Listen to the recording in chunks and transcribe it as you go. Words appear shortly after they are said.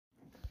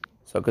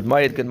So good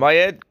Mayed, good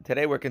Mayed.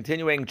 Today we're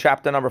continuing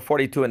chapter number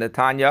 42 in the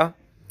Tanya.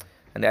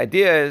 And the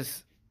idea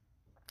is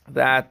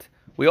that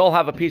we all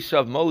have a piece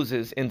of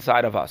Moses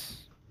inside of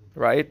us,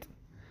 right?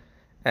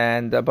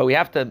 And but we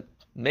have to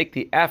make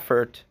the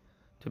effort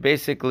to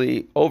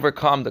basically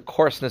overcome the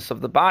coarseness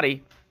of the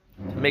body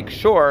to make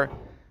sure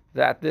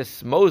that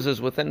this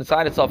Moses within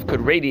inside itself could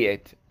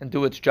radiate and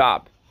do its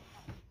job.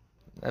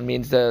 That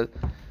means the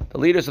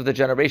leaders of the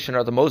generation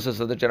are the Moses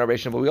of the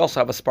generation, but we also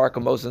have a spark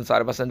of Moses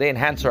inside of us, and they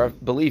enhance our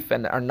belief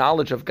and our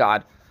knowledge of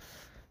God.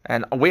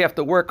 And we have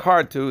to work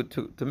hard to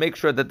make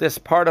sure that this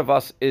part of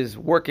us is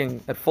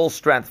working at full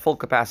strength, full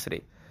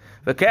capacity.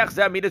 This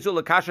capacity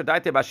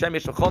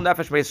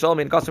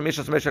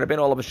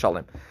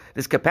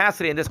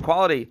and this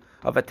quality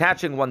of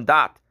attaching one's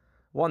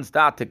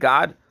dot to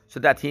God, so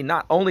that he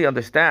not only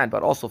understands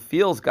but also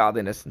feels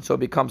godliness, and so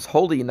becomes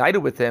wholly united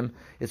with him,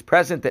 is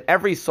present in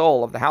every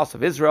soul of the house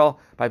of Israel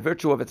by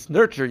virtue of its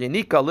nurture,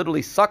 Yanika,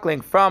 literally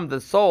suckling from the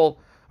soul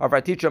of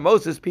our teacher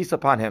Moses, peace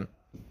upon him.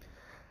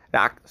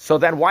 Now, so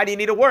then why do you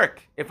need to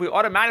work? If we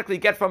automatically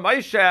get from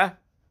Moshe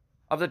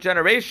of the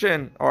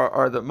generation,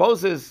 or the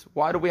Moses,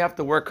 why do we have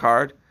to work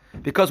hard?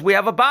 Because we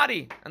have a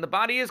body, and the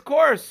body is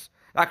coarse.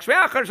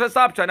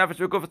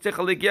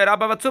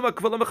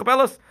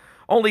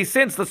 Only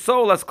since the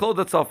soul has clothed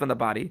itself in the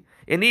body,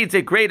 it needs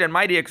a great and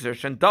mighty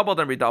exertion, doubled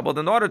and redoubled,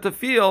 in order to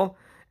feel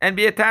and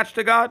be attached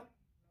to God.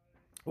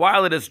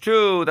 While it is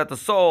true that the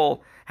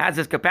soul has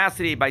this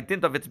capacity by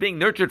dint of its being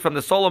nurtured from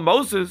the soul of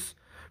Moses,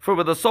 for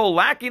with the soul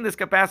lacking this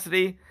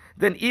capacity,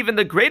 then even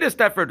the greatest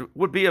effort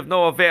would be of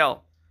no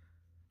avail.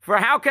 For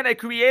how can a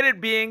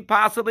created being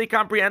possibly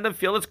comprehend and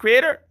feel its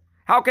creator?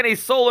 How can a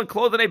soul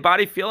enclosed in a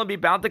body feel and be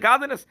bound to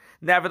godliness?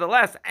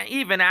 Nevertheless,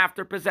 even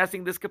after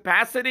possessing this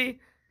capacity,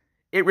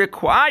 it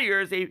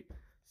requires a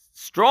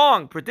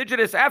strong,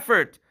 prodigious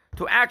effort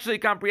to actually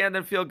comprehend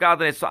and feel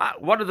godliness. So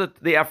what are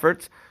the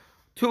efforts?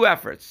 Two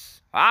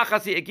efforts.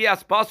 First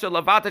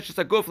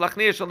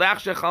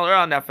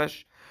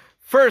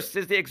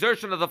is the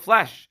exertion of the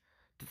flesh,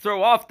 to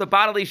throw off the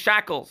bodily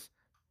shackles,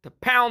 to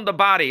pound the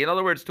body, in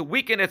other words, to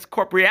weaken its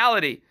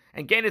corporeality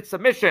and gain its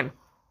submission,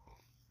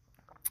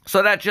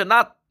 so that it should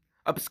not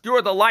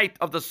obscure the light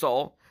of the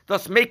soul,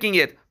 thus making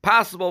it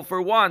possible for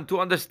one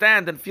to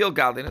understand and feel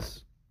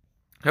godliness.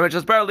 As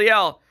has been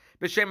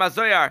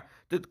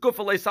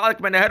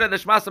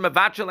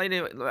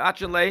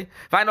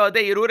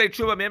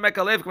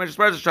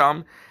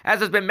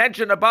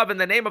mentioned above in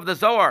the name of the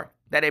Zohar,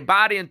 that a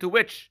body into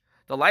which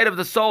the light of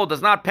the soul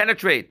does not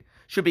penetrate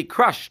should be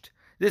crushed,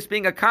 this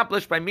being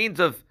accomplished by means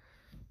of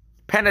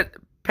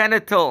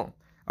penitil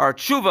or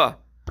tshuva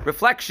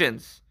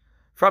reflections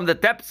from the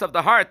depths of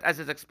the heart, as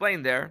is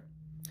explained there.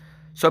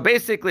 So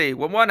basically,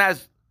 when one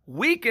has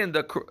weakened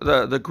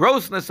the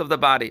grossness of the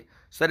body,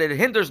 so that it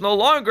hinders no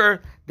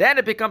longer, then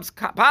it becomes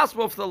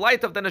possible for the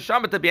light of the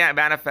neshama to be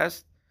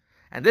manifest.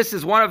 And this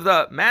is one of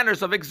the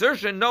manners of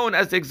exertion known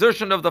as the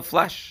exertion of the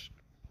flesh.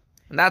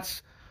 And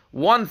that's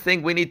one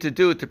thing we need to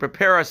do to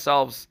prepare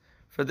ourselves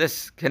for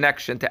this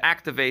connection, to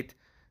activate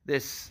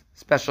this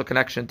special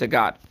connection to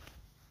God.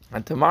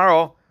 And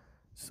tomorrow,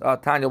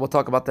 Tanya will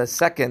talk about the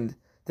second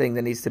thing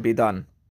that needs to be done.